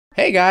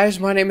Hey guys,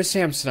 my name is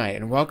Samsonite,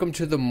 and welcome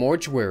to the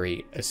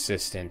Mortuary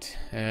Assistant,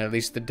 at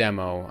least the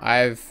demo.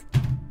 I've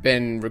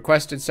been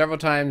requested several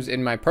times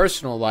in my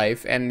personal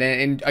life, and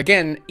then,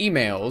 again,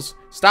 emails.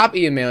 Stop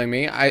emailing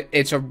me.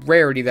 It's a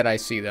rarity that I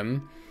see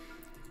them.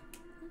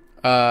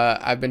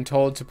 I've been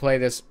told to play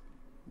this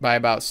by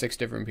about 6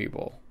 different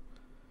people.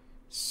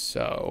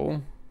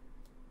 So,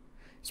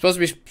 it's supposed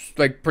to be,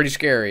 like, pretty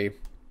scary.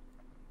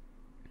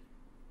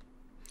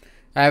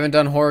 I haven't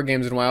done horror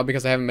games in a while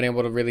because I haven't been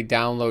able to really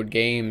download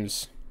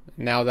games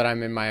now that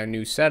I'm in my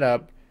new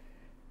setup.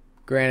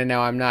 Granted,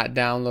 now I'm not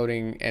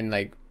downloading and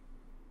like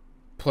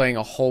playing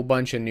a whole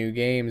bunch of new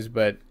games,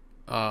 but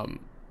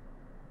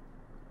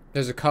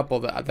there's a couple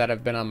that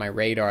have been on my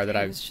radar that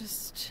It's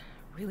just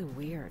really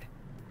weird.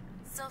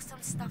 So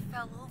some stuff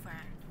fell over.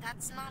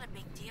 That's not a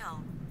big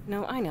deal.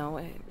 No, I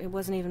know. It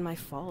wasn't even my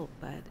fault,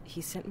 but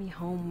he sent me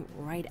home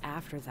right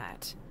after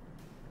that.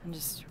 I'm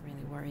just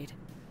really worried.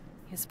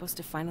 He's supposed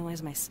to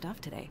finalize my stuff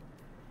today.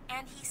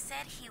 And he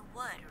said he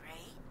would,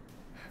 right?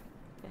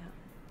 Yeah.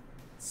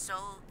 So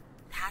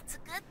that's a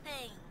good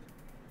thing.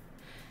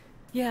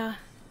 Yeah,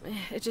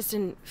 it just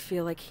didn't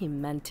feel like he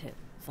meant it.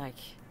 Like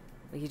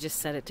he just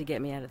said it to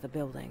get me out of the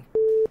building.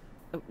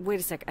 Wait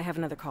a sec, I have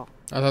another call.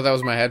 I thought that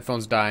was my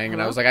headphones dying, Hello?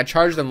 and I was like, I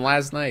charged them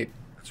last night.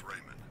 It's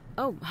Raymond.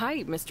 Oh,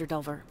 hi, Mr.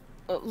 Delver.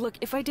 Look,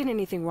 if I did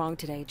anything wrong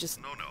today,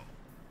 just... No.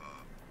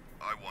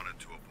 I wanted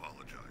to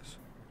apologize.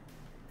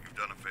 You've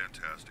done a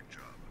fantastic job.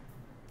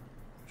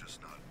 I'm just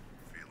not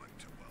feeling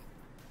too well.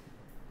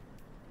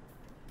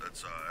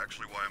 That's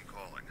actually why I'm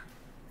calling.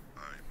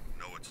 I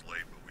know it's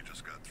late, but we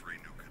just got 3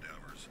 new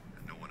cadavers,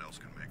 and no one else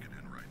can make it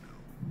in right now.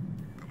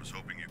 I was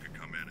hoping you could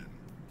come in and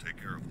take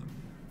care of them.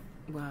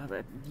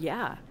 Well,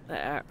 yeah.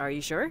 Are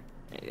you sure?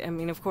 I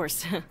mean, of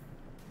course.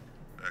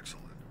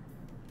 Excellent.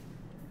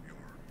 You're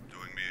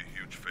doing me a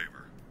huge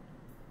favor.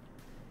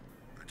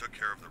 I took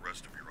care of the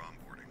rest of your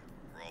onboarding.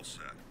 We're all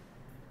set.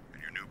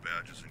 And your new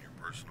badge is in your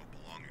personal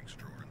belongings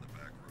drawer in the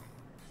back room.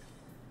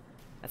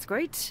 That's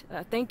great.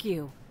 Thank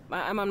you.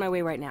 I'm on my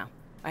way right now.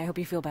 I hope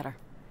you feel better.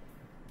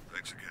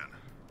 Thanks again.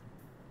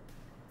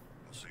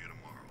 I'll see you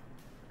tomorrow.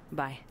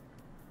 Bye.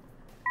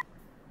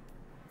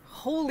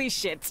 Holy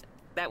shit!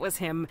 That was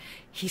him.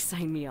 He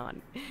signed me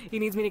on. He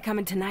needs me to come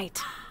in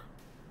tonight.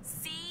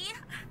 See?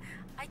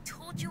 I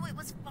told you it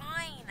was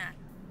fine.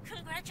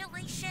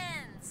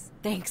 Congratulations.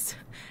 Thanks.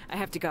 I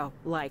have to go.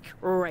 Like,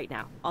 right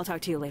now. I'll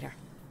talk to you later.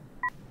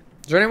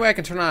 Is there any way I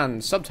can turn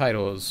on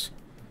subtitles?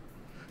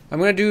 I'm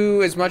gonna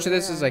do as much of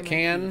this as I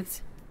can.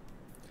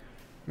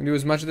 I'm gonna do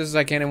as much of this as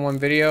I can in one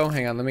video.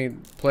 Hang on, let me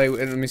play.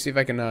 Let me see if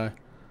I can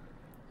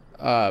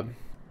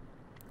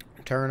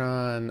turn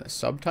on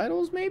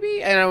subtitles.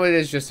 Maybe I know it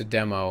is just a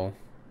demo.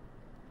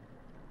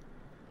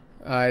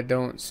 I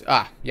don't.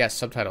 Yes,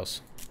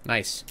 subtitles.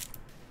 Nice.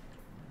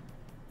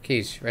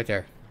 Keys right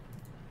there.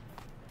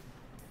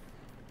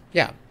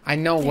 Yeah, I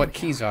know what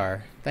keys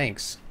are.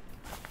 Thanks.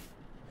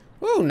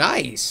 Ooh,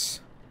 nice.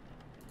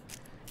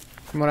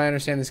 From what I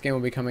understand, this game will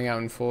be coming out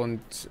in full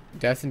and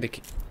death and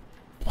decay.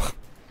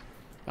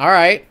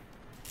 Alright.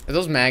 Are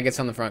those maggots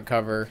on the front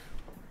cover?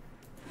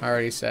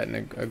 Already set in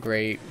a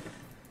great...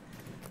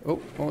 Oh,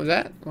 what was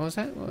that? What was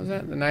that? What was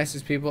that? The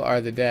nicest people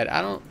are the dead.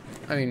 I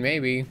mean,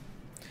 maybe.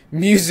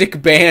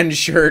 Music band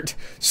shirt.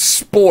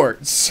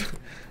 Sports.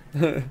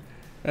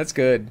 That's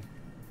good.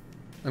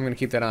 I'm going to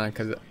keep that on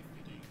because...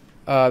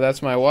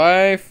 that's my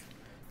wife.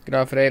 Get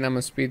off at 8 and I'm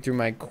going to speed through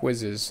my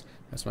quizzes.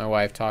 That's my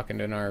wife talking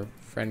in our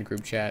friend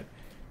group chat.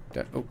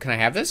 Oh, can I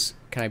have this?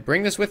 Can I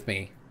bring this with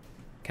me?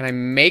 Can I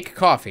make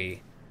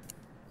coffee?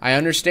 I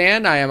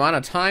understand I am on a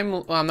time...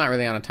 Well, I'm not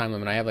really on a time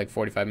limit. I have like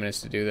 45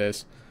 minutes to do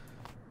this.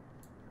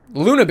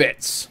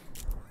 Lunabits.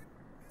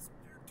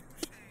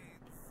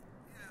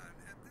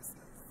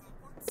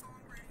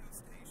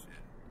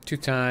 Two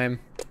time.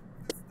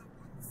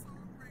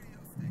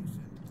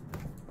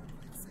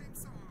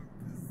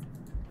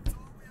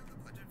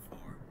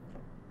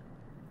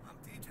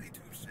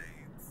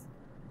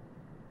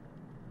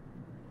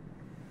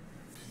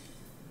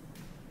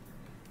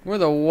 We're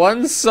the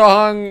one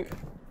song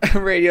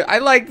radio. I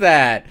like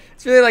that.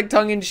 It's really like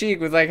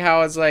tongue-in-cheek with like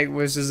how it's like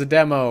this is a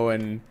demo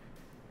and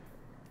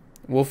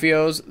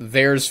Wolfio's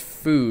there's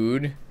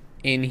food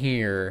in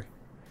here.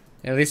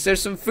 At least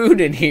there's some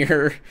food in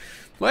here.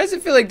 Why does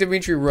it feel like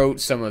Dimitri wrote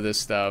some of this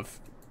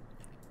stuff?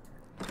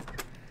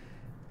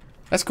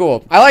 That's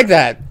cool. I like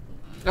that.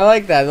 I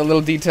like that. The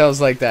little details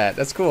like that.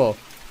 That's cool.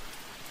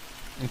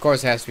 Of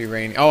course it has to be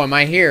raining. Oh, am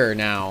I here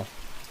now?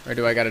 Or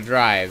do I gotta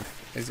drive?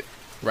 Is it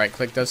right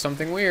click does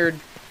something weird.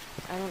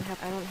 I don't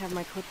have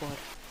my clipboard.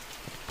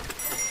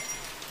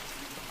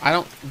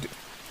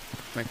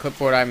 My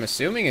clipboard, I'm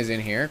assuming, is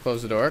in here.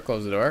 Close the door,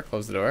 close the door,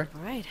 close the door.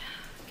 Alright.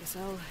 Guess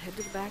I'll head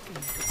to the back and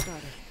get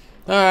started.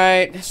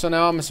 Alright, so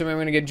now I'm assuming I'm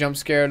gonna get jump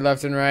scared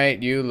left and right.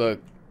 You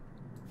look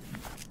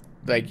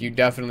like you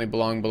definitely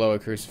belong below a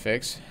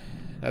crucifix.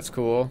 That's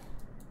cool.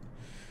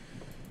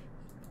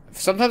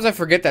 Sometimes I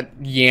forget that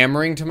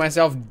yammering to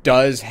myself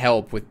does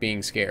help with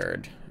being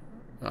scared.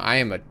 I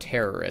am a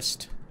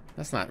terrorist.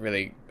 That's not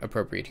really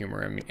appropriate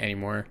humor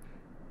anymore.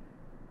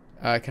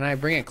 Can I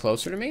bring it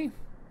closer to me?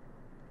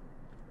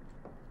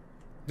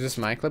 Is this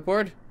my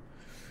clipboard?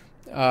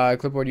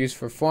 Clipboard used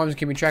for forms,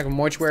 keeping track of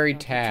mortuary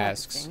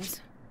tasks.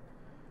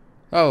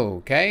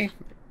 Okay.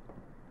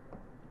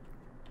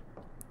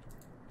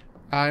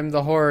 I'm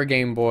the horror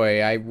game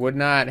boy. I would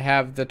not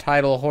have the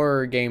title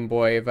horror game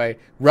boy if I...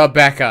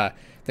 Rebecca!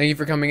 Thank you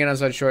for coming in on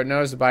such short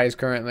notice. The body is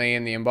currently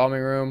in the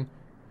embalming room.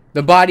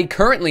 The body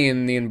currently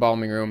in the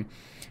embalming room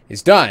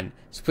is done.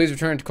 So please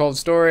return to cold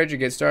storage and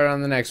get started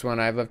on the next one.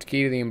 I've left a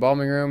key to the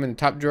embalming room in the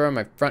top drawer of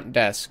my front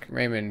desk.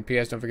 Raymond,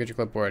 P.S. Don't forget your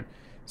clipboard.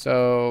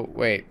 So,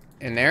 wait.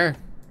 In there?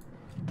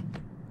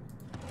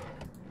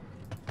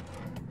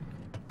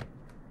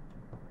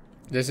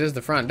 This is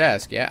the front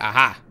desk, yeah?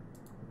 Aha!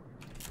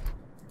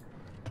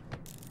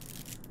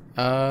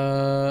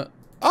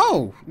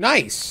 Oh!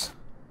 Nice!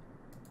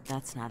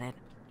 That's not it.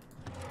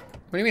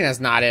 What do you mean that's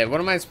not it? What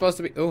am I supposed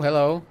to be? Oh,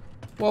 hello.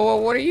 Whoa, whoa,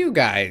 what are you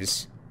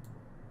guys?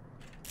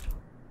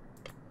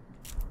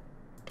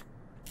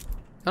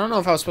 I don't know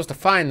if I was supposed to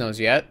find those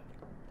yet.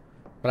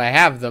 But I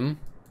have them.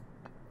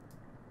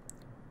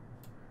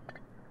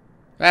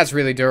 That's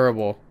really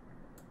durable.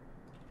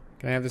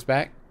 Can I have this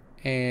back?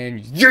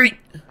 And yeet!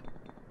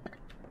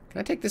 Can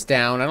I take this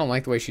down? I don't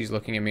like the way she's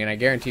looking at me, and I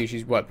guarantee you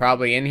she's, what,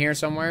 probably in here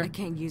somewhere? I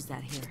can't use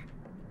that here.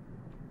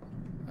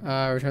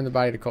 Return the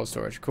body to cold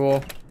storage.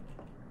 Cool.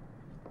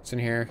 What's in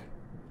here?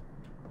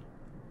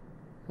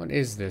 What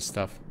is this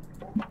stuff?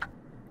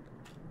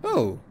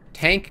 Oh,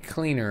 tank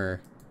cleaner.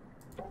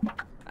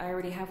 I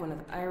already have one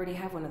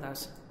of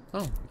those.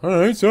 Oh,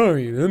 alright,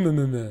 sorry.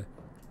 No.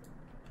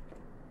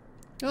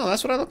 Oh,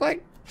 that's what I look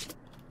like?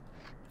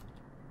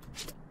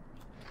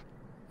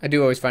 I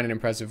do always find it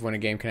impressive when a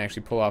game can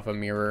actually pull off a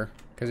mirror,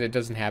 because it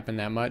doesn't happen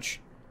that much.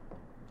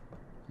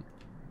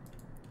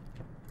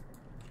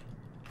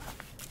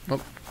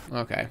 Oh,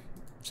 okay.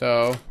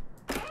 So,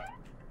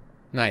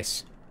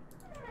 nice.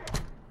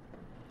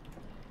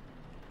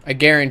 I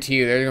guarantee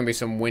you there's gonna be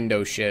some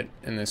window shit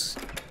in this.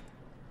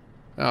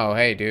 Oh,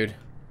 hey, dude.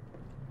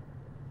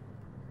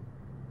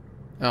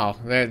 Oh,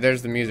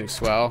 there's the music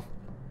swell.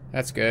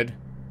 That's good.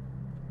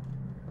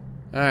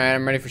 Alright,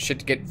 I'm ready for shit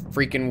to get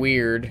freaking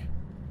weird.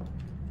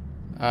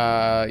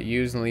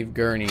 Use and leave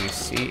gurney.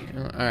 See?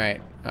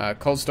 Alright.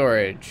 Cold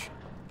storage.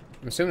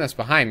 I'm assuming that's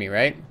behind me,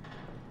 right?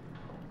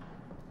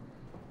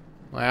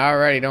 Well, I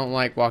already don't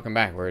like walking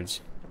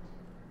backwards.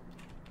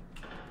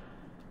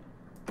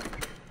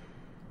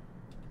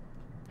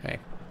 Hey.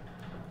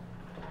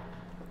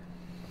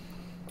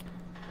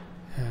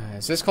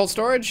 Is this cold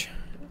storage?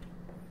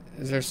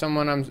 Is there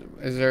someone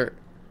is there...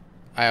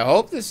 I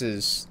hope this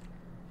is...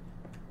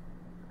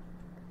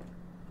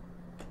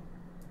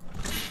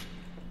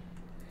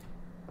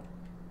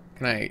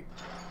 Can I...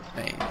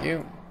 Thank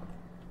you.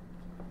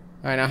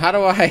 Alright, now how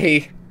do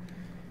I...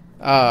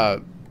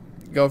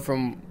 go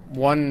from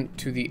one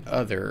to the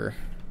other?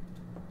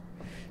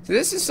 So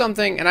this is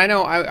something... And I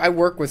know I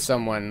work with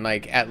someone,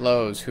 like, at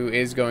Lowe's who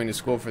is going to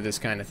school for this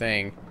kind of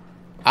thing.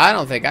 I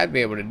don't think I'd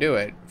be able to do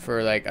it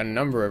for, like, a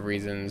number of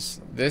reasons.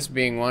 This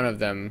being one of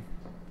them.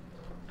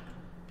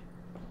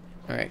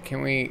 Alright,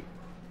 can we...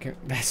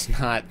 that's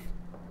not...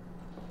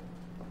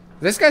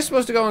 This guy's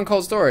supposed to go in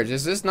cold storage.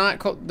 Is this not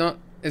cold... No,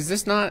 is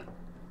this not...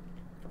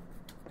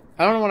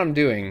 I don't know what I'm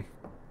doing.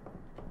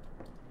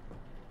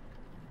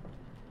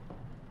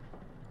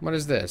 What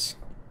is this?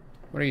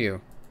 What are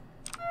you?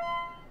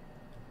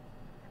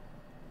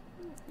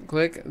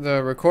 Click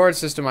the record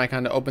system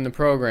icon to open the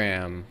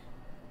program.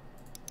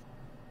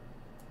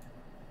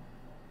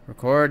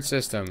 Record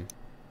system.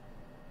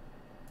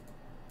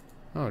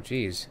 Oh,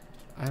 jeez.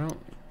 I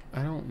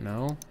don't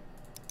know.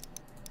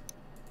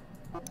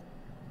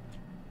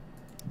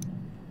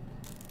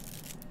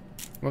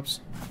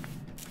 Whoops.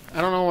 I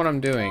don't know what I'm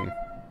doing.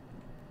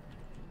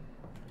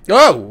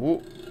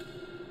 Oh!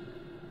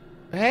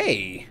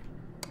 Hey!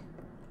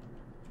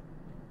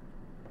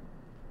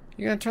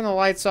 You gonna turn the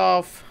lights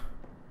off?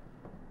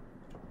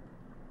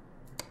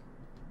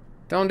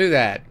 Don't do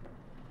that.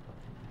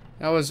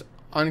 That was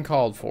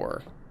uncalled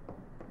for.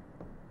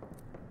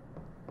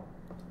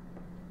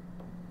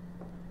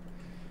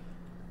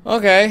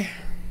 Okay.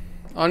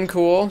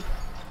 Uncool.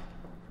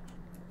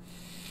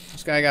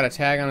 This guy got a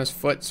tag on his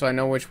foot, so I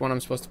know which one I'm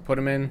supposed to put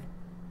him in.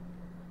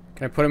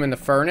 Can I put him in the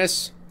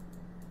furnace?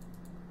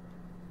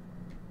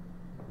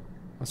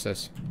 What's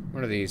this?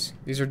 What are these?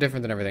 These are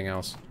different than everything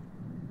else.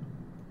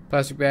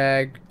 Plastic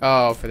bag.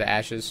 Oh, for the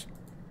ashes.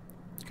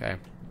 Okay.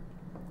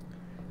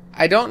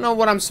 I don't know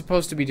what I'm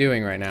supposed to be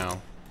doing right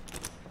now.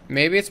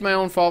 Maybe it's my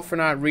own fault for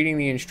not reading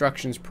the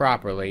instructions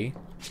properly.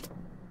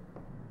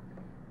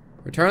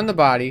 Return the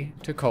body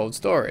to cold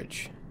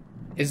storage.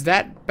 Is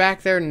that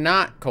back there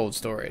not cold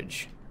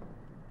storage?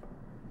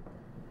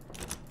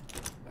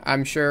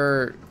 I'm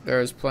sure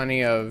there's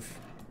plenty of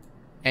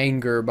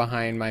anger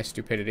behind my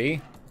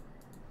stupidity.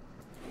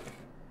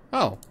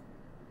 Oh.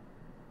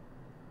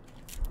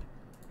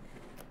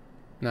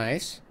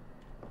 Nice.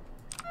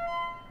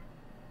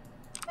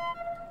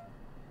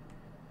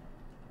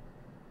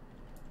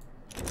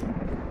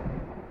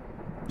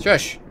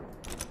 Shush.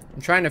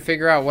 I'm trying to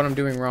figure out what I'm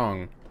doing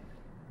wrong.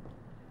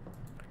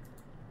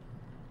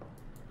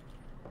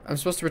 I'm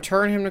supposed to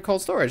return him to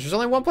cold storage. There's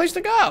only one place to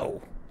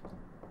go.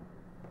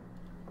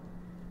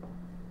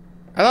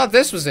 I thought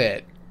this was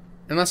it.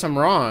 Unless I'm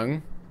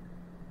wrong.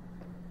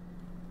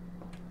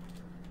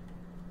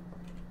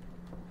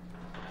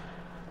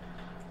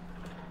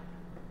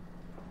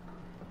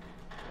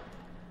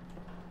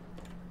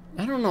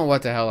 I don't know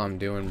what the hell I'm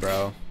doing,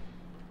 bro.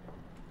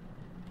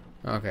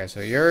 Okay, so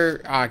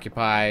you're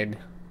occupied.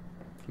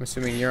 I'm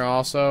assuming you're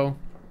also...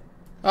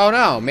 Oh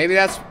no, maybe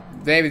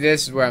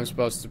this is where I'm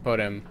supposed to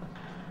put him.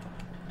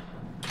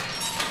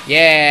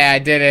 Yeah, I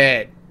did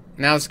it.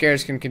 Now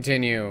scares can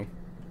continue.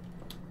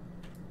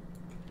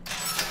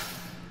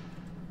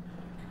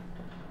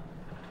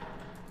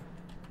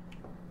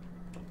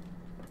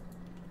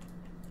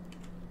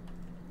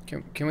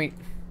 Can we...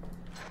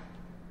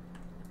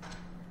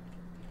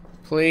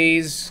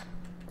 Please?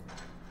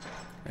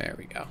 There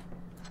we go.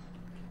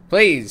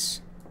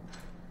 Please!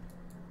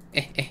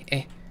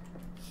 The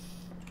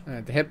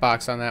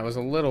hitbox on that was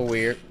a little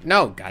weird.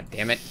 No, god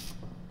damn it.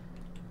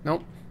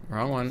 Nope,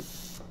 wrong one.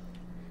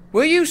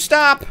 Will you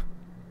stop?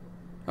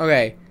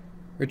 Okay.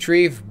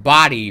 Retrieve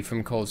body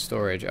from cold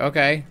storage.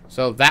 Okay,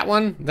 so that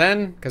one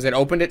then? Because it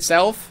opened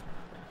itself?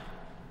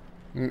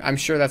 I'm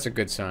sure that's a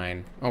good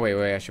sign. Oh,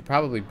 wait, I should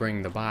probably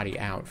bring the body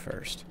out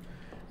first.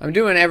 I'm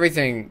doing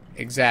everything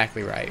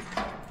exactly right.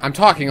 I'm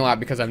talking a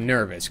lot because I'm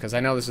nervous, because I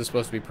know this is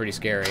supposed to be pretty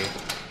scary.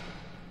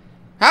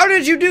 How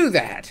did you do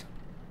that?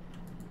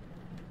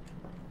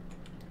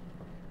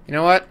 You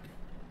know what?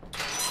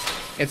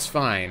 It's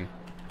fine.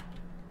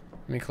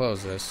 Let me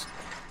close this.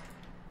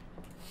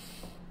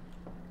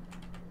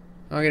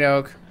 Okie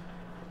doke.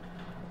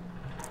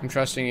 I'm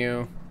trusting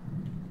you.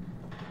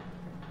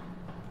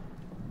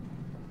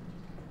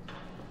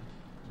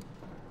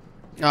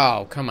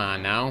 Oh, come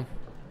on now.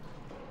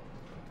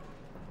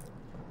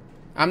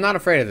 I'm not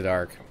afraid of the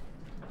dark.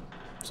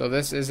 So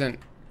this isn't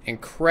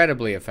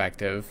incredibly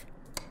effective.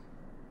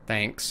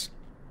 Thanks.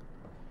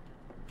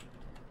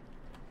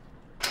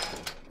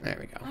 There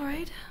we go.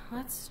 Alright,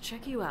 let's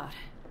check you out.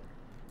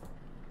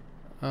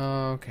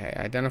 Okay,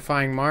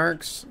 identifying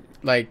marks.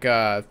 Like,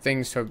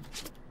 things to...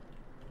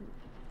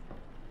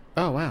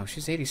 Oh, wow,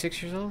 she's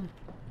 86 years old?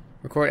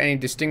 Record any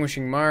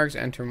distinguishing marks,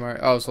 enter mark...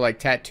 Oh, so like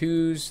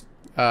tattoos,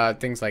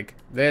 things like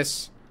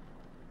this.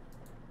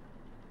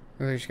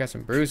 Looks like she's got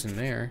some bruising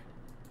there.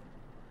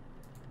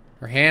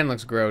 Her hand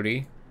looks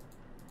grody.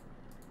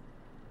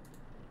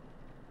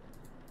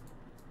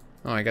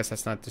 Oh, I guess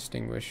that's not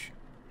distinguish.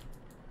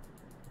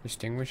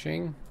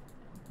 Distinguishing?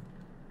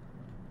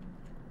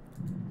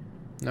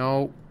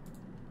 No.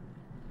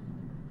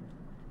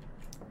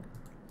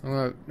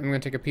 I'm gonna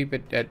take a peep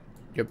at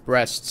your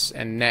breasts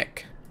and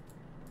neck.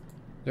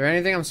 Is there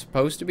anything I'm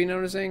supposed to be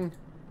noticing?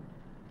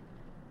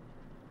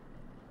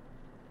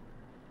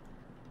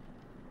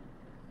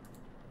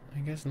 I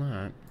guess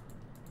not.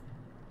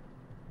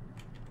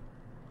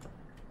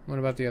 What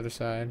about the other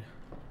side?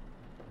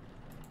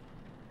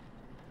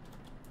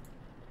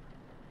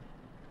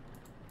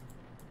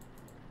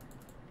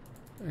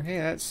 Okay,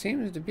 that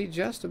seems to be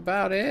just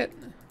about it.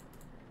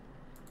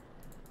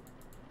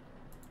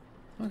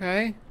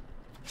 Okay.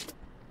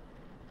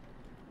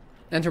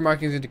 Enter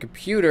markings into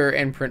computer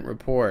and print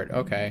report.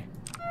 Okay.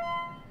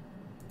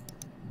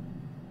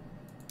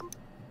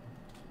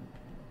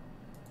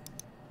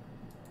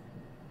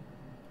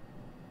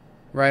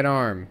 Right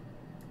arm.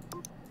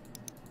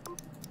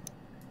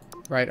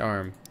 Right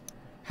arm.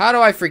 How do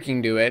I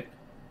freaking do it?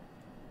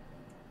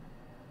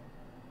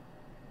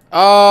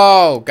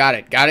 Oh, got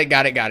it. Got it.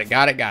 I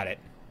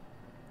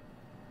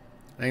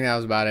think that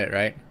was about it,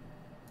 right?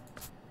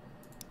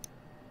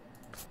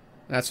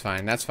 That's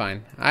fine.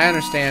 I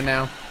understand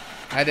now.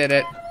 I did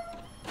it.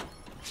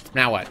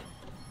 Now what?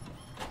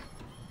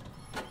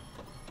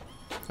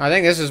 I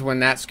think this is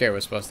when that scare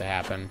was supposed to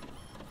happen.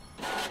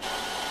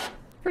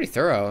 Pretty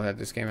thorough that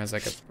this game has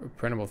like a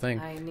printable thing.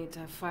 I need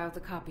to file the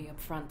copy up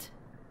front.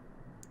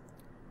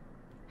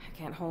 I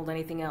can't hold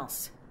anything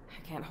else.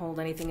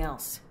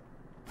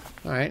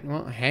 Alright,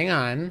 well, hang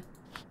on.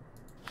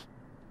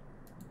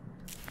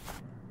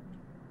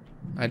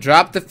 I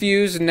dropped the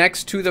fuse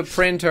next to the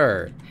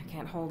printer. I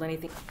can't hold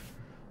anything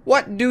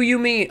What do you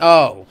mean?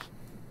 Oh.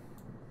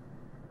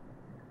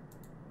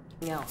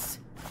 else.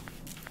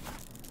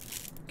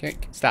 Okay,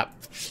 stop.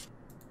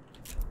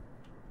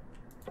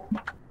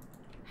 I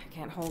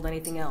can't hold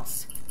anything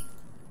else.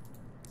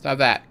 Stop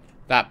that.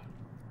 Stop.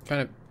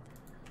 Trying to...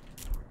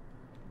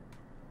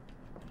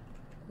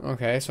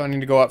 Okay, so I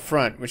need to go up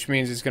front, which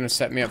means it's going to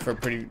set me up for a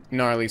pretty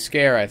gnarly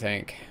scare, I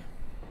think.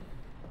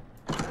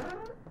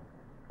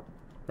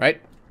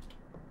 Right?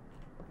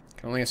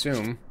 Can only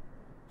assume.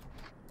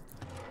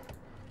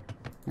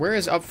 Where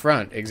is up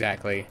front,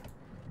 exactly?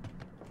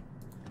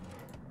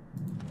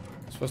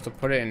 I'm supposed to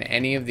put it in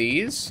any of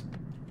these?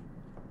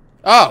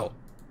 Oh!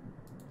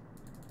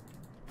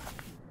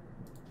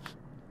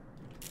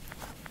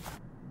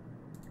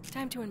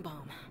 Time to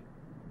embalm.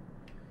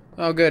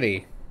 Oh,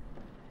 goody.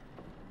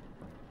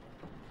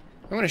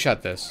 I'm gonna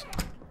shut this.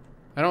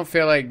 I don't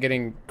feel like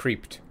getting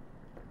creeped.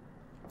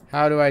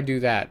 How do I do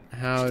that?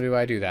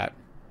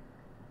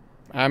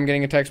 I'm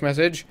getting a text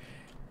message.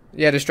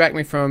 Yeah, distract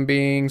me from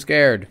being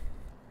scared.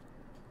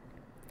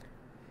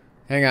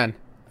 Hang on.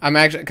 I'm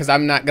actually, because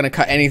I'm not going to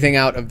cut anything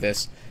out of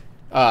this.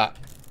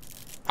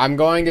 I'm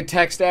going to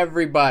text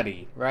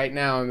everybody right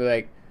now and be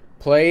like,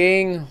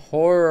 playing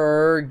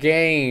horror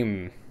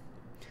game.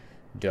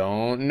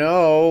 Don't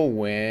know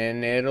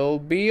when it'll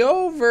be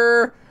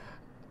over.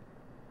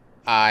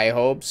 I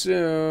hope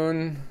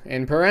soon.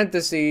 In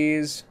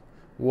parentheses,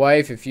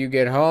 wife, if you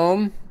get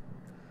home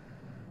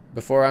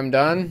before I'm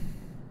done,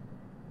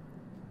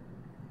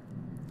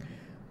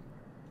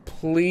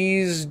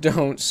 please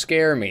don't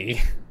scare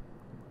me.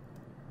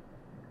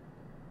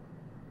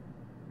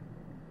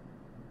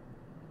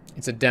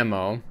 It's a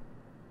demo.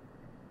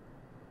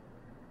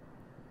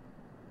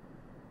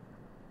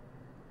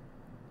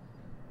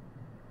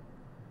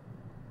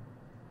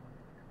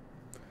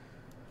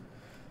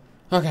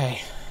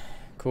 Okay.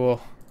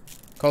 Cool.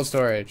 Cold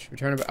storage.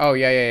 Return. Oh,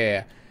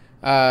 yeah.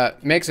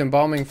 Mix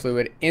embalming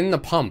fluid in the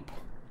pump.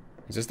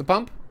 Is this the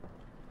pump?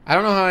 I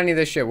don't know how any of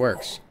this shit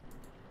works.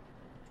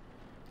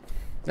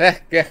 Oh,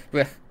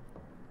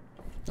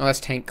 that's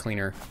tank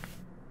cleaner.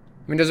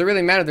 I mean, does it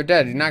really matter? They're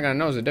dead. You're not gonna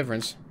know the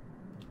difference.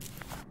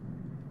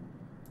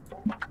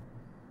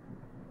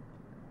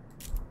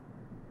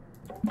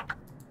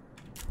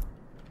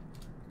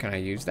 Can I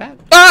use that?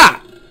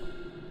 Ah!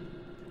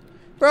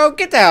 Bro,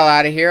 get the hell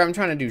out of here. I'm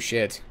trying to do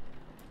shit.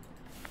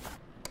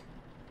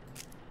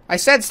 I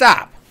said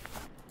stop.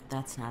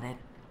 That's not it.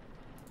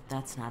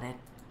 That's not it.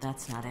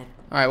 That's not it.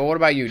 Alright, well, what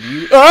about you? Do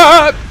you...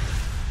 Ah!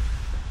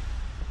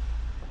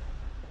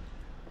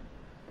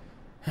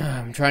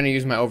 I'm trying to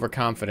use my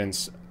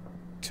overconfidence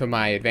to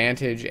my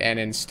advantage, and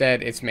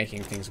instead it's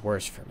making things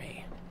worse for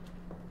me.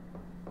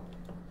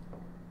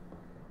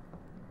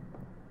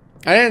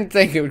 I didn't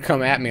think it would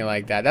come at me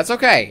like that. That's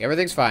okay.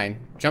 Everything's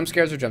fine. Jump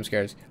scares are jump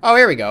scares. Oh,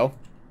 here we go.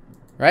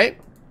 Right?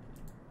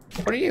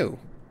 What are you?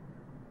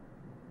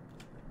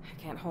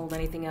 I can't hold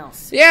anything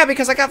else. Yeah,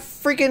 because I got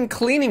freaking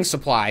cleaning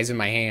supplies in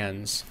my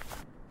hands.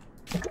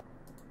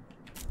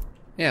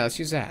 Yeah, let's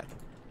use that.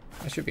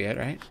 That should be it,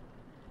 right?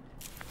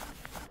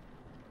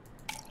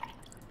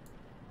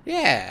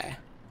 Yeah.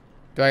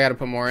 Do I gotta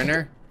put more in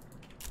there?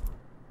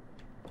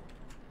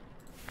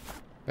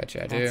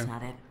 Betcha I do. That's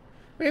not it.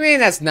 What do you mean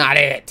that's not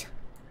it?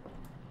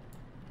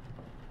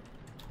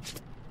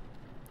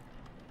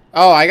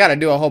 Oh, I gotta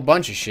do a whole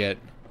bunch of shit.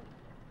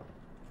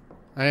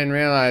 I didn't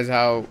realize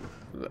how...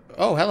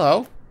 Oh,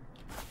 hello.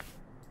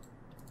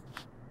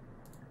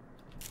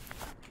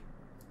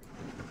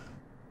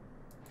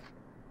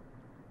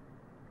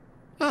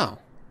 Oh. Well,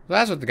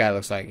 that's what the guy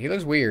looks like. He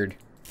looks weird.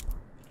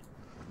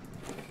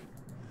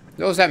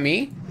 Oh, is that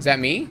me? Is that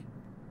me?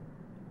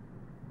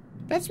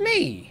 That's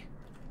me.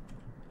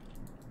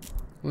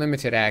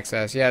 Limited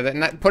access.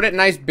 Yeah, put it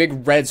nice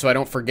big red so I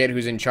don't forget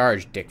who's in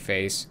charge, dick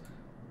face.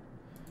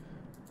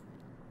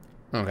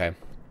 Okay.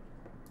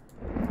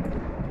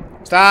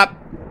 Stop!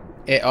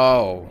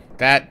 Oh,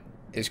 that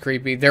is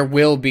creepy. There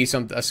will be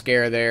a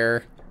scare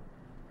there.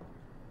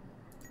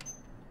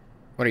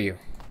 What are you?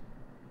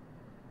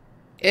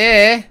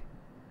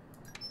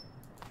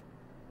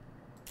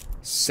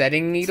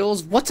 Setting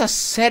needles? What's a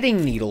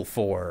setting needle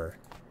for?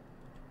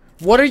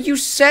 What are you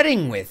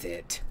setting with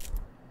it?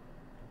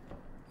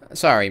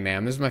 Sorry,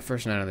 ma'am. This is my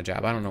first night on the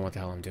job. I don't know what the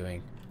hell I'm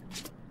doing.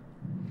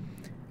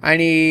 I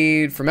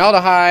need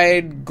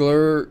formaldehyde,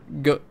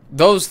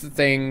 those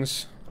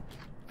things.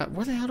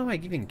 Where the hell do I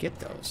even get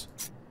those?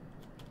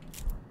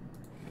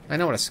 I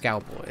know what a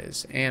scalpel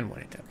is and what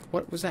it does.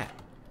 What was that?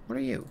 What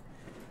are you?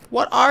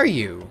 What are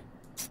you?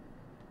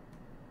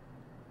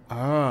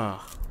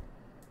 Ah.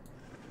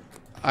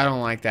 I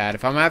don't like that.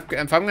 If I'm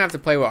gonna have to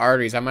play with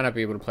arteries, I might not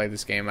be able to play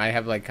this game. I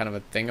have like kind of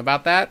a thing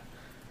about that.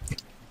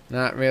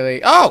 Not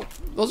really. Oh,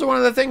 those are one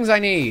of the things I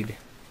need.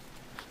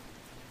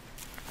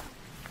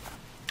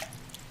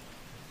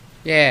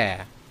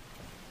 Yeah.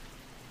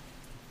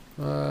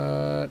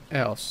 What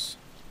else?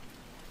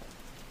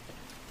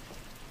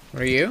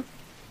 What are you?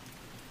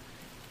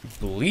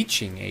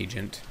 Bleaching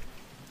agent.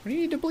 What do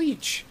you need to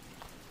bleach?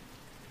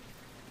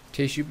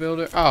 Tissue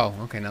builder. Oh,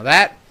 okay. Now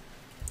that.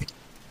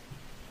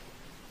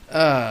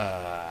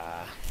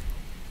 I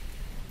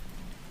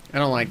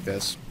don't like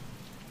this.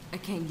 I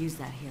can't use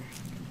that here.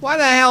 Why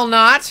the hell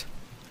not?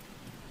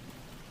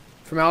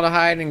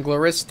 Formaldehyde and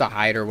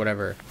glyceride or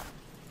whatever.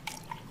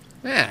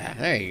 Yeah,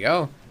 there you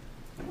go.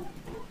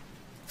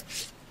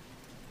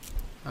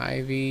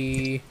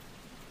 Ivy.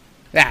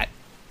 That.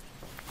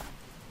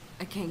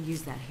 I can't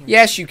use that here.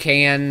 Yes, you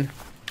can.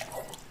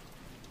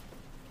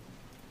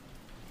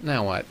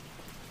 Now what?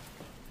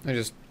 I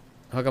just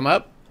hook them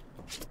up.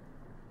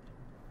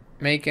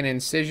 Make an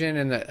incision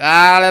in the...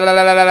 I'm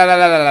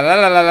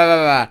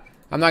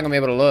not gonna be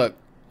able to look.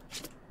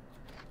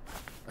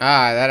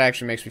 Ah, that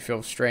actually makes me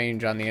feel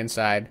strange on the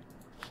inside.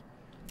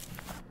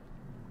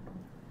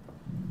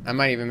 I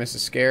might even miss a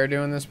scare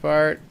doing this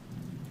part.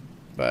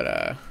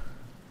 But,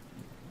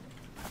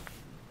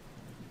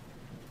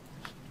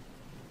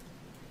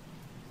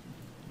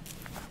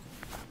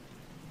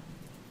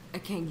 I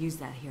can't use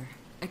that here.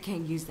 I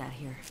can't use that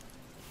here.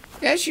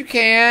 Yes, you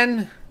can.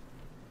 At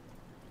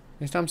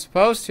least I'm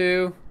supposed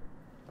to.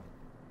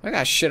 I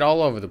got shit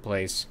all over the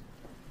place.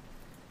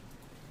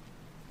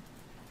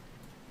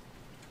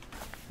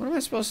 What am I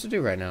supposed to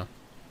do right now?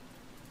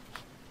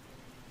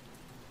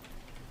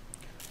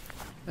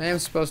 I am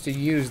supposed to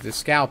use the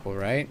scalpel,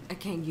 right? I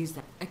can't use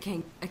that. I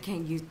can't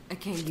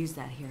use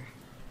that here.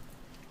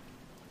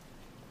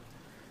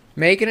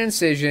 Make an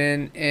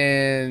incision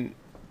in...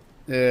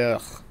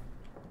 Ugh.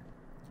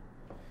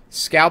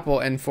 Scalpel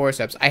and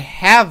forceps. I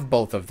have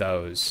both of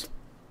those.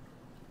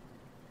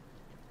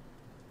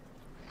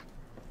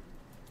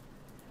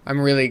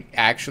 I'm really,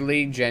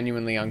 actually,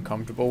 genuinely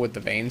uncomfortable with the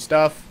vein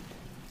stuff.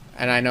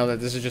 And I know that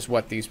this is just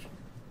what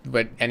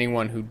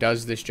anyone who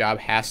does this job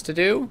has to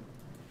do.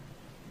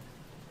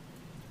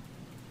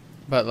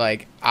 But,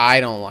 like, I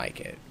don't like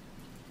it.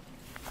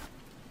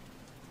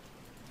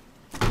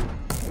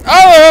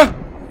 Oh!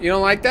 You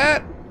don't like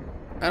that?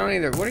 I don't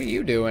either. What are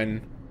you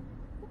doing?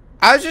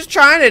 I was just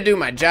trying to do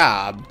my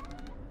job.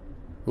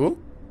 Who?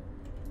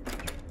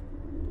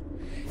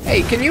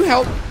 Hey, can you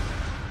help?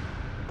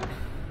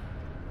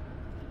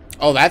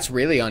 Oh, that's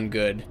really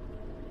ungood.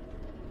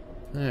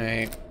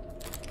 Alright.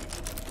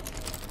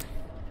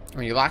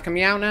 Are you locking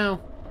me out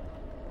now?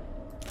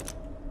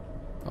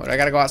 Oh, do I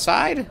gotta go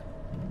outside?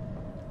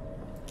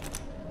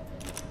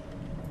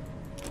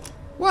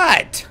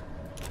 What?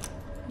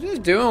 I'm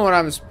just doing what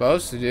I'm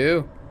supposed to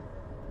do.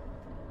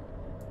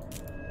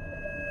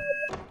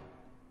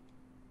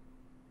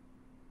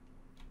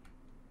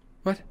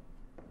 What?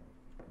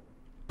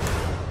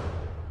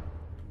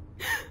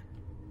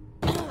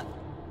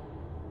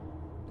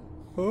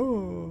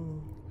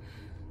 Oh.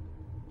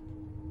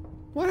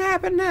 What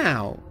happened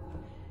now?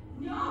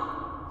 No!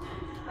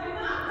 I'm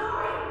not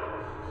going!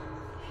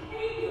 I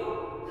hate you!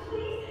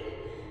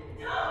 Please,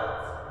 don't!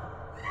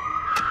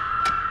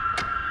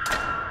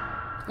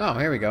 Oh,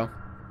 here we go.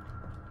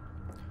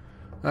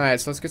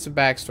 Alright, so let's get some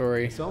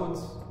backstory.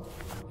 Someone's.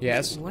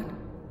 Yes? What?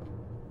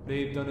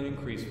 They've done an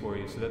increase for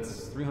you, so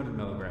that's 300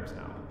 milligrams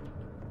now.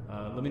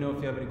 Let me know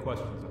if you have any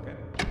questions, okay?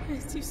 I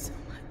miss you so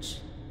much.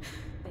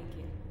 Thank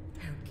you.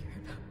 I don't care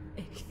about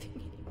anything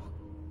anymore.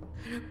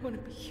 I don't want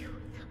to be here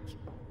without you.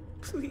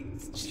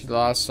 Please, She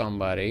lost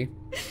somebody.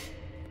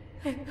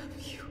 I love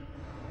you.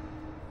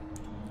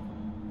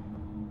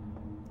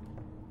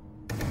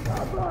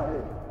 Somebody,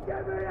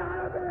 get me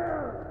out of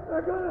here!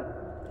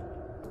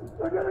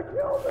 They're gonna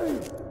kill me!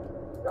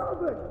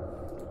 Stop it!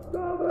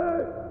 Stop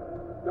it!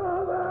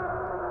 Stop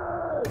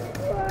it!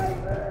 Let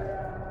me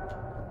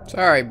out!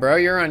 Sorry, bro,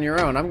 you're on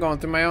your own. I'm going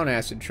through my own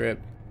acid trip.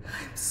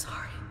 I'm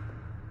sorry.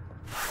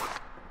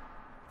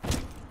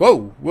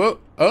 Whoa, whoa,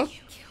 You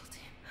killed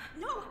him.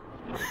 No!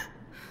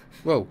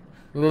 whoa.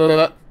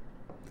 Well,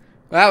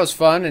 that was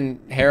fun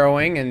and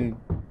harrowing and...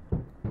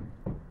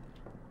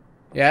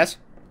 Yes?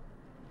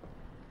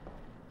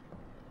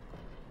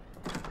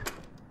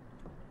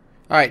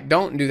 Alright,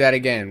 don't do that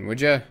again,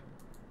 would you?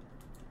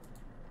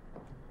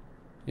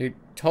 You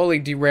totally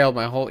derailed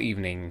my whole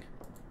evening.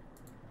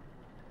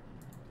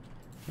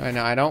 Alright,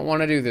 now I don't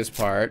want to do this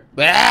part.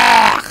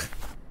 Ah!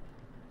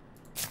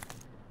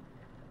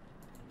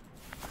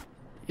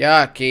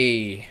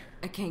 Yucky.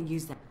 I can't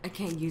use that. I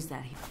can't use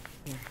that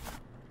here.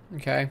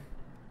 Okay.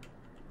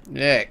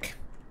 Nick.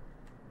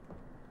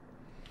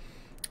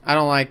 I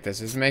don't like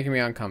this. It's making me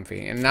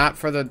uncomfy. And not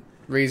for the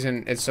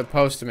reason it's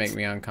supposed to make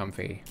me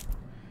uncomfy.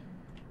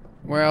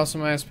 Where else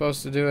am I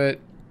supposed to do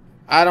it?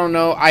 I don't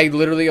know. I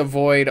literally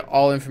avoid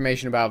all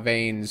information about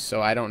veins,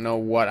 so I don't know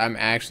what I'm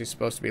actually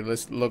supposed to be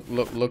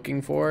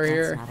looking for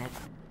here. That's not it.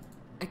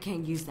 I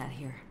can't use that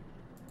here.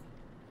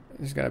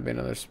 There's gotta be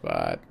another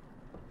spot.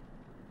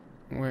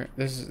 Where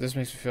this makes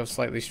me feel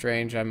slightly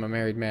strange. I'm a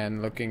married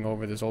man looking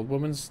over this old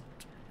woman's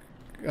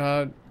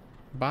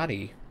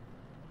body.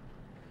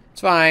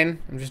 It's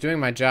fine. I'm just doing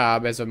my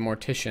job as a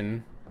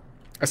mortician.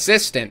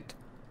 Assistant.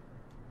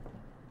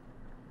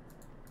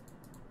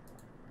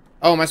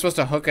 Oh, am I supposed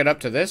to hook it up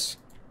to this?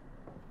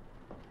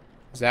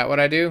 Is that what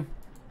I do?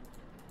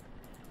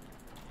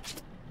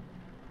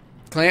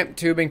 Clamp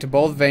tubing to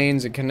both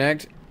veins and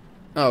connect.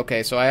 Oh,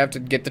 okay, so I have to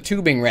get the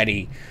tubing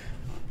ready.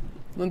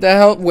 What the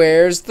hell?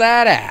 Where's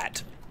that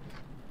at?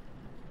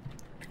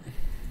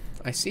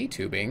 I see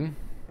tubing.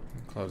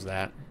 Close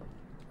that.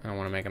 I don't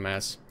want to make a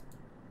mess.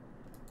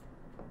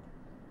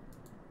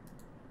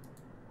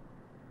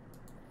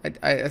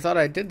 I thought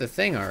I did the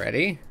thing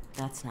already.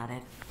 That's not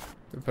it.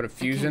 Put a I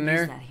fuse can't in use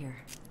there. that here.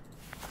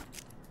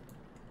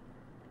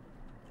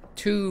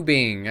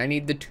 Tubing. I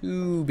need the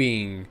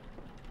tubing.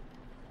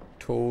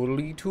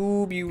 Totally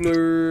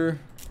tubular.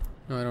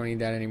 No, I don't need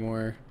that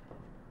anymore.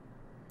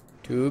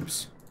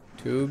 Tubes.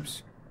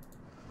 Tubes.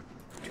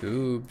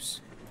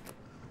 Tubes.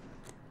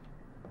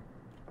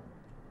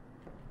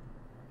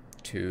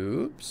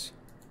 Tubes.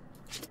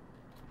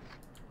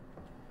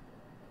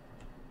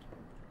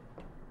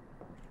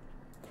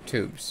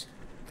 Tubes.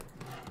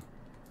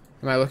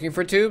 Am I looking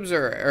for tubes,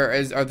 or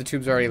are the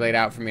tubes already laid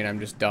out for me and I'm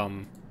just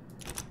dumb?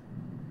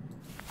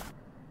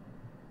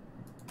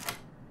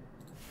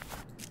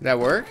 Did that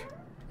work?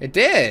 It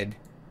did!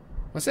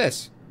 What's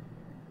this?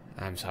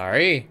 I'm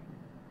sorry.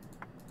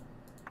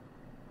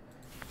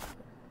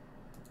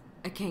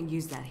 I can't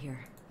use that here.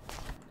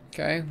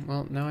 Okay,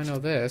 well, now I know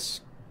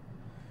this.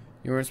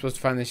 You weren't supposed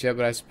to find this yet,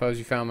 but I suppose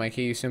you found my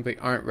key. You simply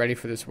aren't ready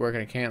for this work,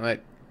 and I can't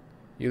let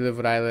you live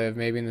what I live.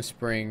 Maybe in the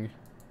spring.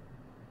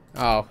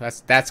 Oh,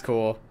 that's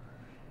cool.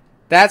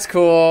 That's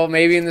cool.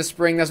 Maybe in the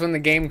spring, that's when the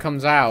game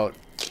comes out.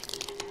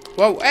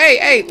 Whoa,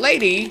 hey,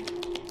 lady!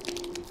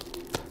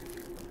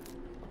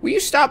 Will you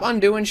stop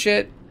undoing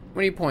shit?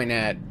 What are you pointing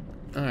at?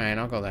 Alright,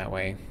 I'll go that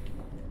way.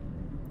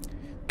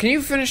 Can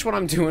you finish what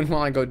I'm doing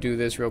while I go do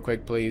this real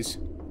quick, please?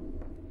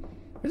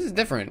 This is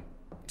different.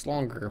 It's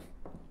longer.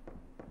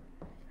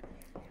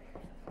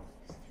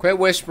 Quit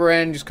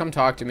whispering, just come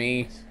talk to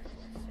me.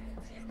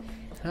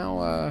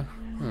 How,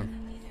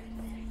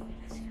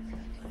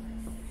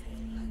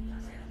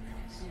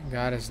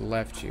 God has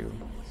left you.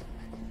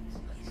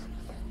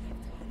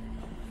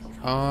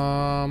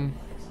 God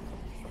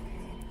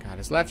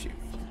has left you.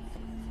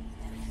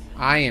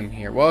 I am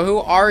here. Well, who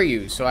are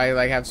you? So I,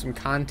 like, have some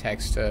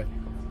context to...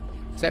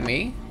 Is that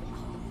me?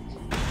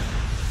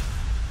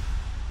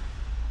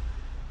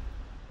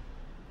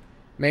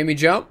 Made me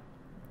jump?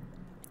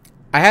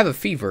 I have a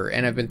fever,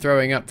 and I've been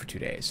throwing up for 2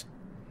 days.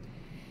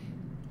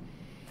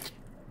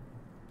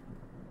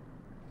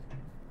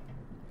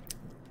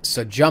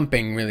 So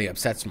jumping really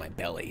upsets my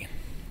belly.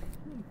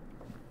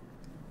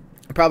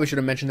 I probably should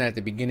have mentioned that at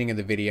the beginning of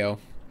the video.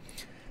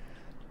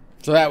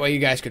 So that way you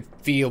guys could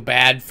feel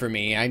bad for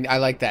me. I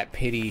like that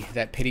pity.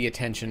 That pity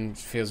attention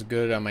feels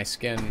good on my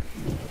skin.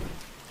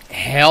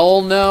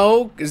 Hell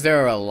no! Is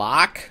there a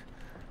lock?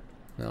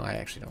 No, I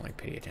actually don't like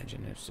pity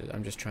attention.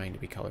 I'm just trying to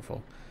be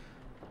colorful.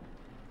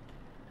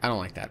 I don't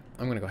like that.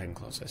 I'm gonna go ahead and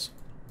close this.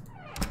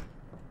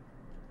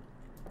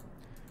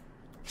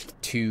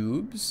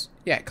 Tubes?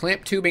 Yeah,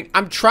 clamp tubing.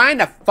 I'm trying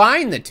to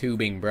find the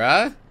tubing,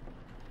 bruh.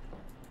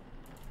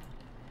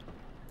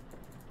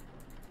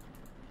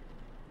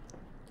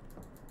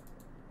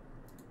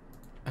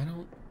 I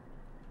don't...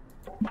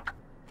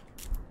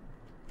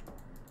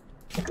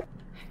 I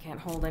can't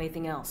hold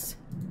anything else.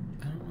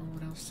 I don't know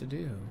what else to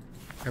do.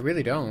 I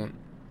really don't.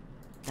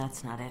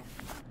 That's not it.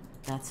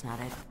 That's not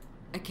it.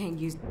 I can't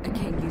use that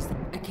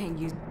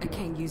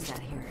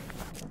here.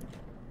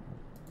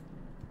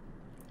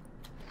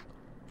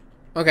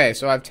 Okay,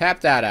 so I've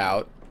tapped that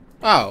out.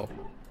 Oh.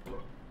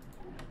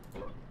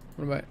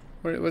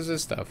 What's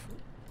this stuff?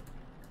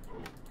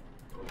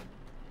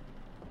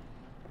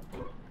 Is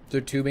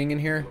there tubing in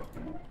here?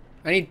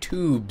 I need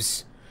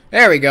tubes.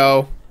 There we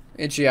go.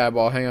 Itchy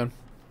eyeball, hang on.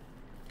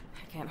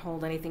 I can't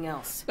hold anything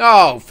else.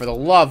 Oh, for the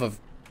love of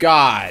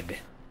God.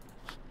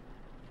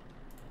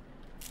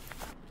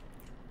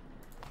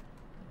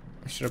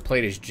 I should have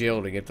played as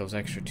Jill to get those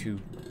extra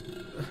two.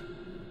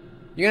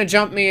 You gonna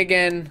jump me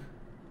again?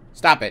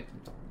 Stop it.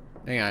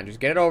 Hang on, just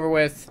get it over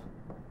with.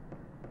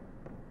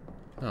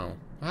 Oh.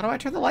 How do I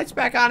turn the lights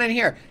back on in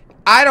here?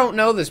 I don't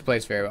know this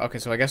place very well. Okay,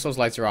 so I guess those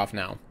lights are off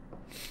now.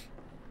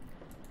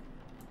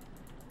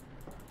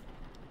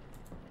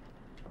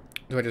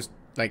 Do I just,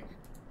 like,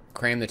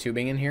 cram the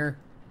tubing in here?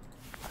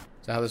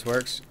 Is that how this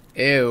works?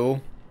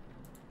 Ew.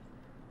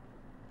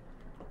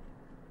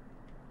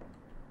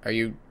 Are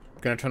you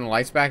gonna turn the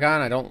lights back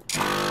on? I don't... Is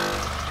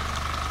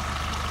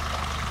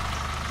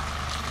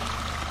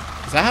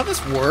that how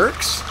this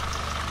works?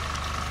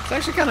 It's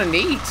actually kind of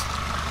neat.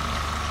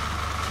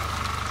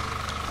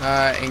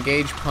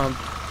 Engage pump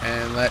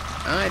and let...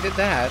 Oh, I did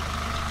that.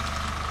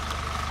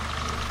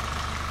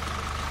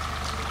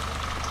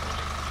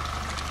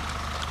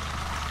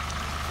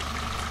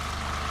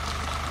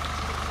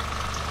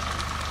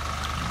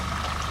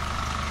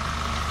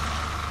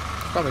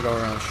 Probably go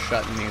around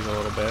shutting these a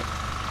little bit.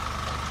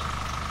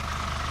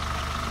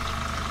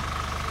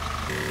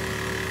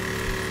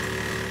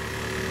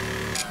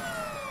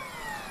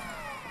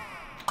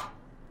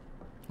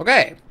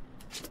 Okay.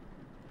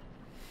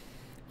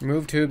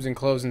 Remove tubes and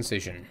close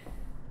incision.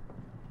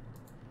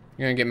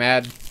 You're gonna get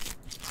mad?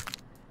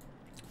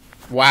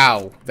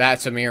 Wow,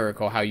 that's a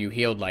miracle how you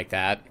healed like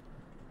that.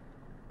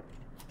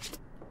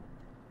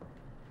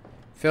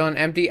 Fill an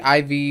empty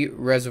IV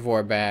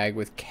reservoir bag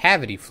with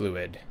cavity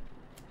fluid.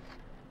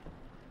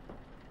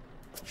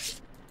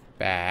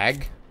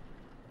 Bag.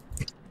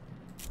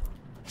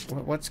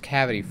 What's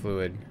cavity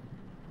fluid?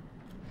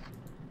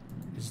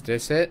 Is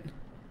this it?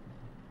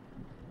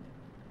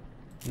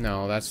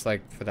 No, that's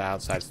like for the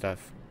outside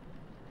stuff.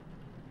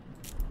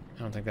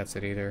 I don't think that's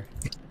it either.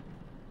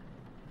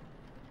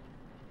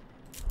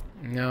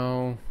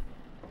 No.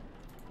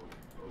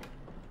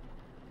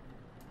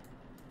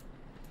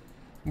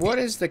 What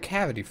is the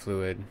cavity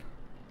fluid?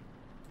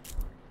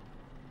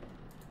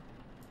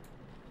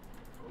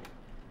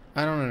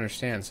 I don't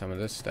understand some of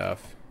this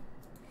stuff.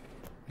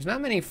 There's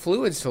not many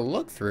fluids to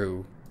look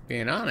through,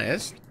 being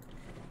honest.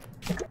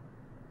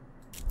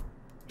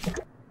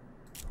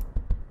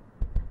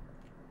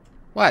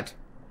 What?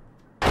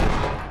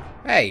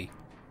 Hey,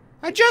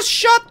 I just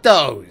shut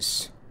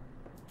those!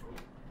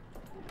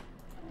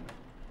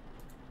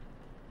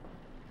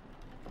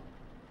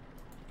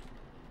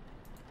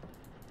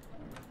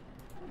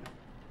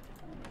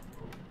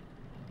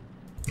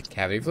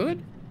 Cavity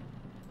fluid?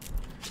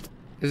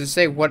 Does it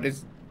say what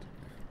is...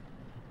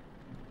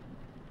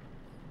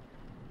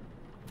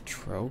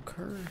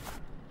 Troker?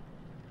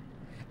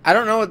 I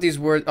don't know what these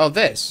words... Oh,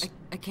 this.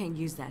 I can't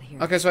use that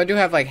here. Okay, so I do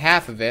have like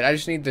half of it. I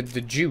just need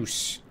the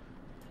juice.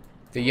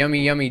 The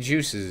yummy, yummy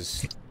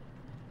juices.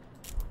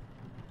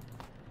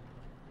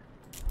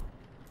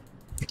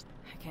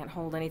 I can't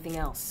hold anything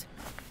else.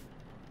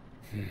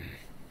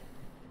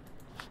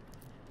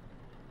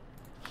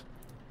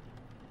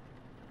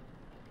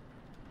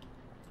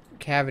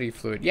 Cavity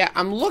fluid. Yeah,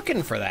 I'm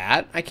looking for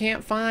that. I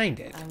can't find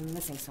it. I'm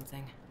missing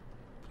something.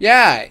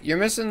 Yeah, you're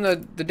missing the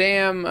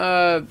damn,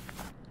 I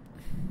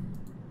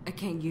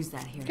can't use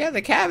that here. Yeah,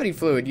 the cavity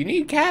fluid. You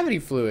need cavity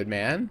fluid,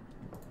 man.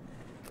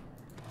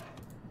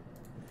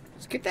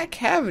 Let's get that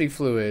cavity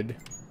fluid.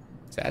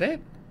 Is that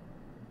it?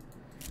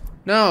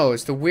 No,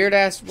 it's the weird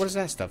ass... What is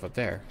that stuff up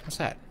there? What's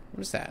that?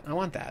 What is that? I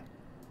want that.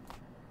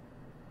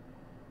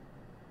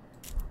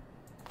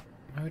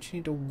 Why would you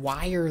need to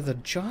wire the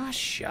jaw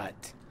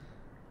shut?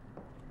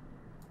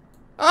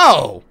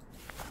 Oh!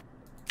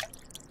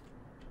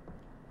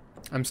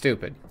 I'm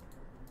stupid.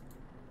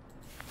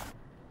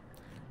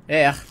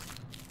 Yeah.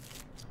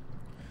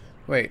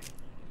 Wait.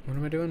 What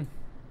am I doing?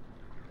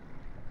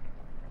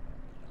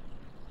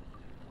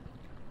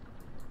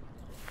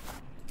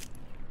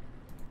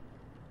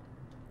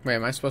 Wait,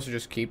 am I supposed to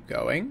just keep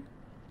going?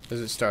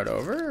 Does it start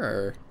over,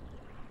 or...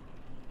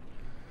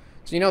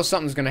 So you know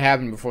something's gonna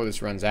happen before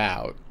this runs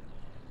out.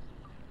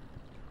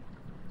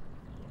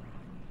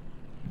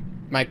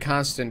 My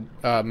constant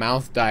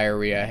mouth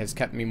diarrhea has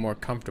kept me more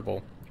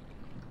comfortable.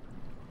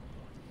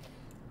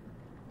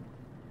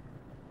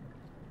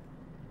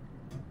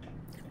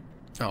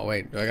 Oh,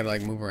 wait. Do I gotta,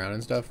 like, move around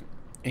and stuff?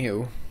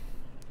 Ew.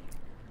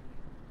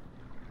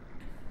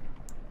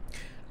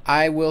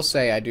 I will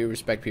say I do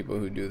respect people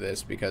who do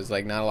this because,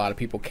 like, not a lot of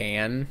people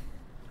can.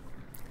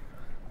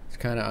 It's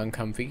kind of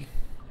uncomfy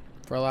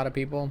for a lot of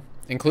people,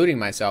 including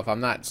myself. I'm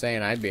not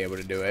saying I'd be able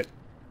to do it.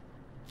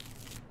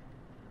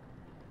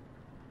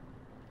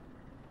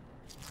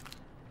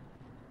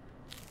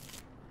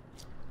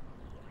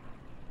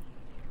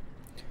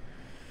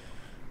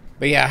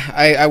 But yeah,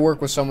 I work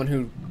with someone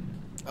who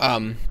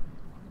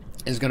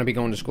is going to be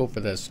going to school for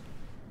this.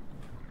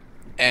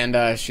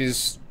 And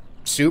she's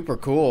super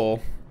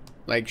cool.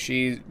 Like,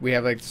 we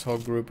have like this whole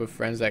group of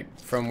friends that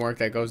from work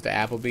that goes to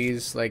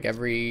Applebee's like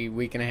every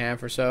week and a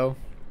half or so.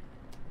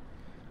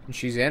 And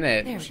she's in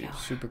it. There we She's go.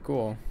 super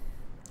cool.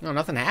 No,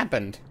 nothing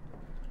happened.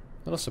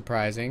 A little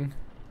surprising.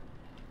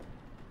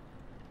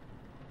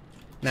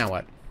 Now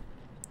what?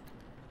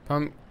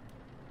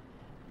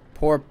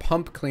 Pour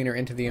pump cleaner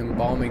into the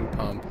embalming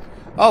pump.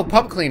 Oh,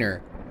 pump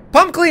cleaner!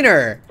 Pump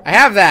cleaner! I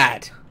have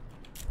that!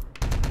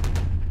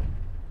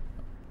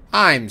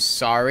 I'm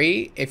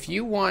sorry. If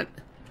you want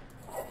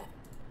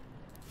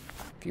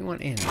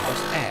in,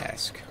 just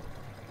ask.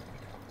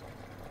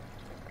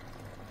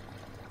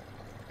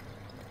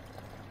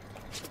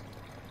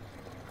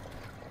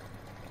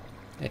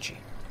 Itchy.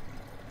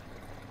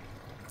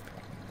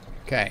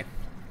 Okay.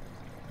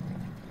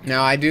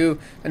 Now I do,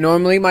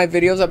 normally my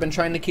videos I've been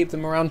trying to keep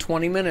them around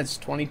 20 minutes,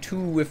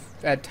 22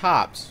 if at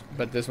tops,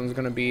 but this one's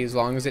gonna be as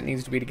long as it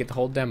needs to be to get the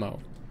whole demo.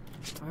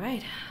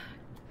 Alright.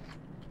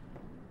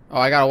 Oh,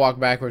 I gotta walk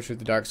backwards through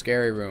the dark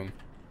scary room.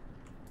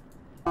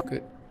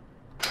 Good.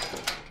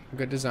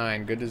 Good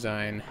design, good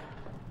design.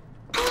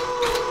 The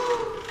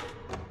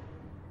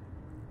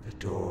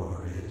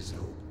door is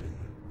open.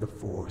 The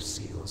four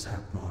seals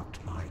have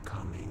marked my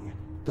coming.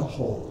 The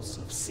halls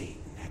of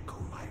Satan echo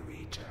my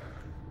return.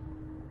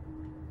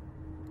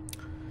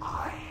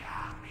 I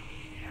am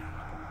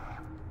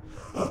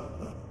here.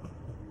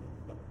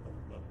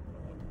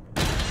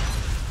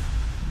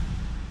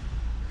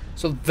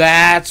 So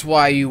that's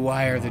why you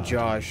wire the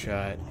jaw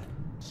shut.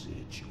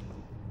 Sigil.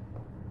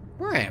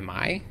 Where am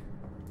I?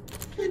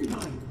 Can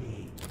my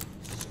name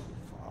so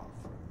far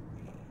from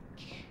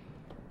reach?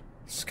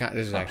 Scott,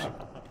 this is actually...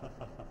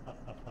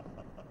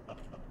 I'm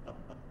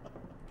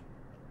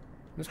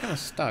just kind of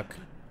stuck.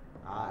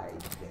 I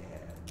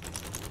bear no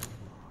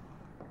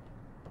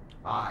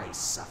mark. I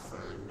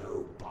suffer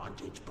no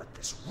bondage but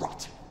this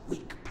rotten,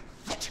 weak,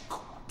 pathetic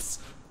corpse.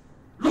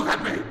 Look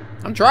at me!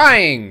 I'm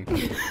trying!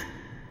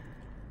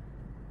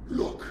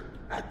 Look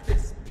at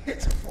this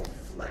pitiful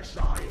flesh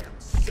I am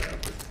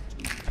servant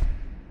to.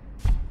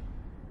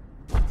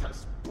 But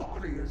this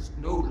body is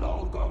no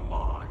longer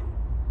mine.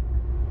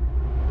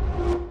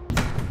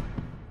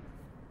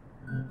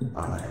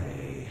 I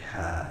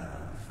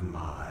have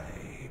my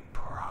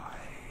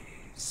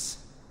prize.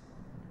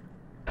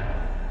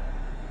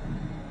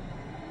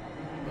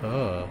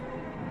 Oh.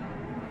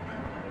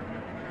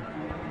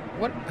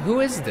 What? Who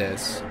is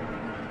this?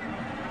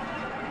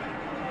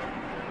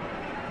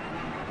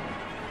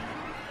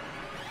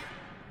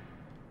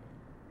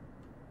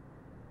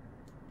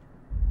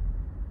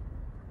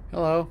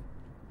 Hello.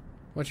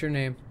 What's your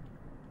name?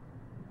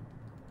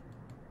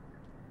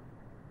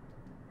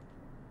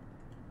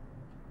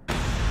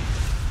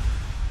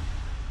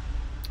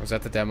 Was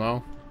that the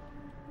demo?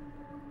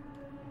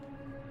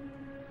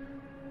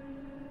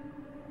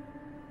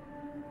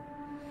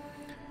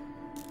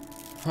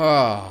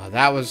 Oh,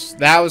 that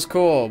was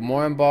cool.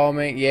 More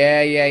embalming.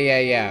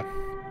 Yeah.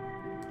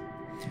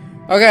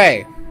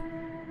 Okay.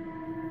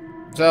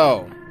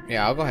 So,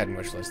 yeah, I'll go ahead and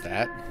wishlist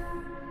that.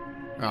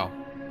 Oh,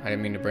 I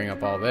didn't mean to bring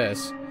up all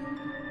this.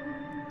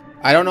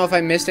 I don't know if I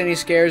missed any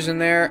scares in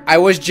there. I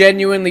was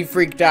genuinely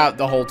freaked out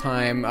the whole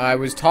time. I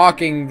was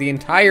talking the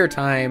entire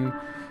time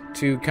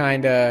to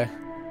kind of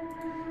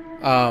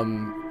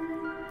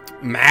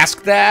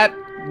mask that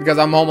because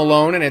I'm home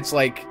alone and it's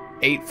like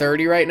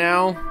 8:30 right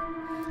now.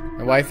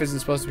 My wife isn't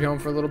supposed to be home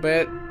for a little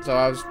bit, so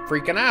I was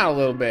freaking out a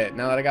little bit.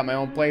 Now that I got my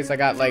own place, I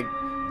got like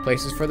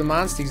places for the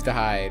monsties to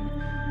hide.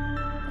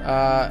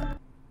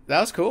 That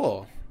was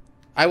cool.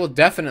 I will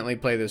definitely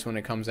play this when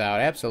it comes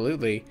out.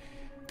 Absolutely.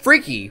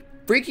 Freaky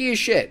as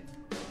shit.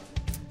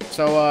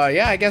 So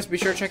yeah, I guess be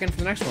sure to check in for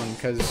the next one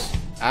because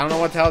I don't know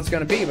what the hell it's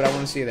gonna be, but I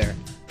want to see you there.